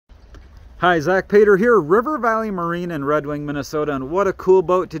Hi, Zach Pater here, River Valley Marine in Red Wing, Minnesota, and what a cool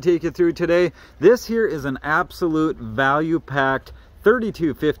boat to take you through today. This here is an absolute value-packed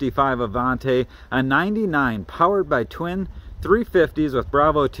 3255 Avanti, a 99 powered by twin 350s with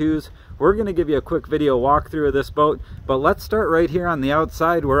Bravo 2s. We're going to give you a quick video walkthrough of this boat, but let's start right here on the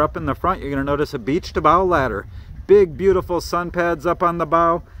outside. We're up in the front. You're going to notice a beach to bow ladder. Big, beautiful sun pads up on the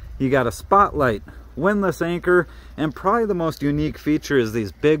bow. You got a spotlight, windlass anchor, and probably the most unique feature is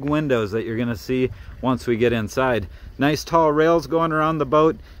these big windows that you're going to see once we get inside. Nice tall rails going around the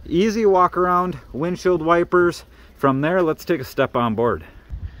boat, easy walk around, windshield wipers. From there, let's take a step on board.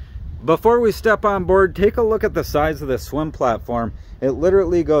 Before we step on board, take a look at the size of this swim platform. It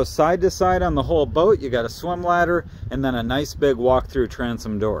literally goes side to side on the whole boat. You got a swim ladder and then a nice big walk-through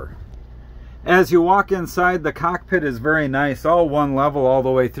transom door. As you walk inside, the cockpit is very nice, all one level all the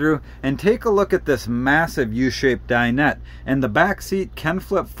way through. And take a look at this massive U-shaped dinette. And the back seat can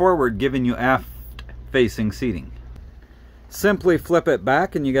flip forward, giving you aft facing seating. Simply flip it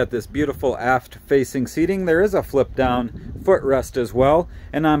back and you got this beautiful aft facing seating. There is a flip down footrest as well.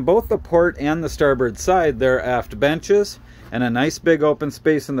 And on both the port and the starboard side, there are aft benches and a nice big open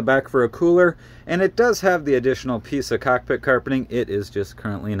space in the back for a cooler. And it does have the additional piece of cockpit carpeting. It is just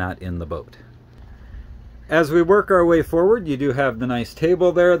currently not in the boat. As we work our way forward, you do have the nice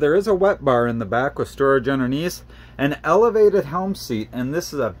table there. There is a wet bar in the back with storage underneath, an elevated helm seat, and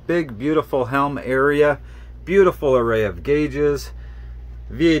this is a big, beautiful helm area. Beautiful array of gauges,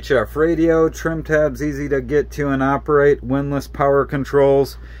 VHF radio, trim tabs easy to get to and operate, windlass power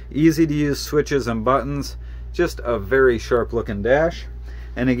controls, easy to use switches and buttons. Just a very sharp looking dash.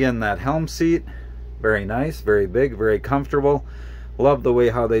 And again, that helm seat, very nice, very big, very comfortable. Love the way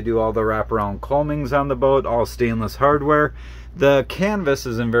how they do all the wraparound combings on the boat, all stainless hardware. The canvas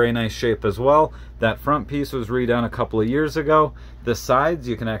is in very nice shape as well. That front piece was redone a couple of years ago. The sides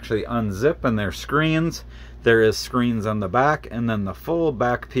you can actually unzip and they're screens. There is screens on the back, and then the full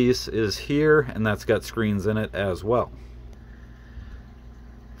back piece is here, and that's got screens in it as well.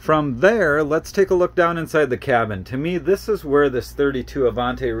 From there, let's take a look down inside the cabin. To me, this is where this 32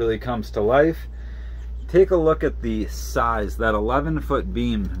 Avanti really comes to life. Take a look at the size. That 11-foot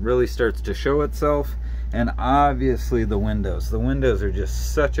beam really starts to show itself, and obviously the windows. The windows are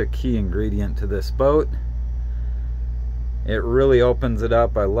just such a key ingredient to this boat. It really opens it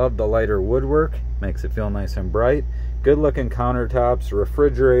up. I love the lighter woodwork. Makes it feel nice and bright. Good looking countertops,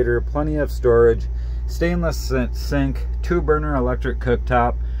 refrigerator, plenty of storage, stainless sink, 2-burner electric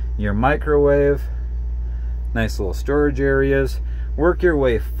cooktop, your microwave, nice little storage areas. Work your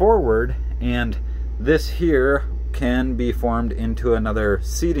way forward, and this here can be formed into another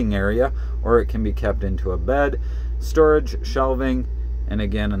seating area, or it can be kept into a bed, storage, shelving, and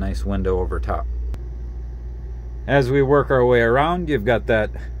again, a nice window over top. As we work our way around, you've got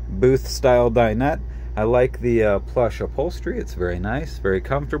that booth style dinette. I like the plush upholstery. It's very nice, very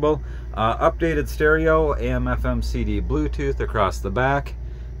comfortable. Updated stereo, AM, FM, CD, Bluetooth across the back.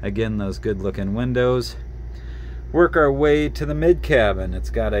 Again, those good looking windows. Work our way to the mid cabin.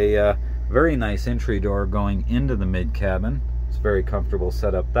 It's got a very nice entry door going into the mid cabin. It's very comfortable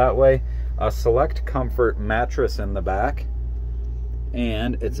set up that way. A Select Comfort mattress in the back,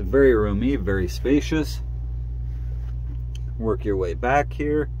 and it's very roomy, very spacious. Work your way back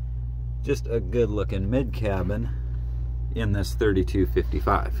here. Just a good looking mid cabin in this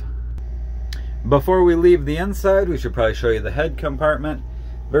 3255. Before we leave the inside, we should probably show you the head compartment.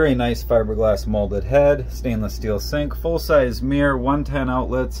 Very nice fiberglass molded head, stainless steel sink, full size mirror, 110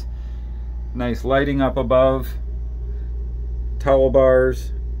 outlets, nice lighting up above, towel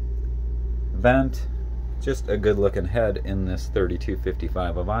bars, vent. Just a good looking head in this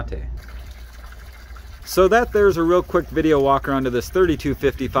 3255 Avanti. So there's a real quick video walk around to this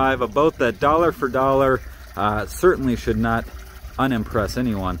 3255, a boat that dollar for dollar certainly should not unimpress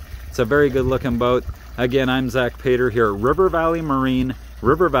anyone. It's a very good looking boat. Again, I'm Zach Pater here at River Valley Marine,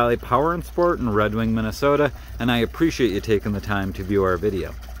 River Valley Power and Sport in Red Wing, Minnesota, and I appreciate you taking the time to view our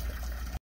video.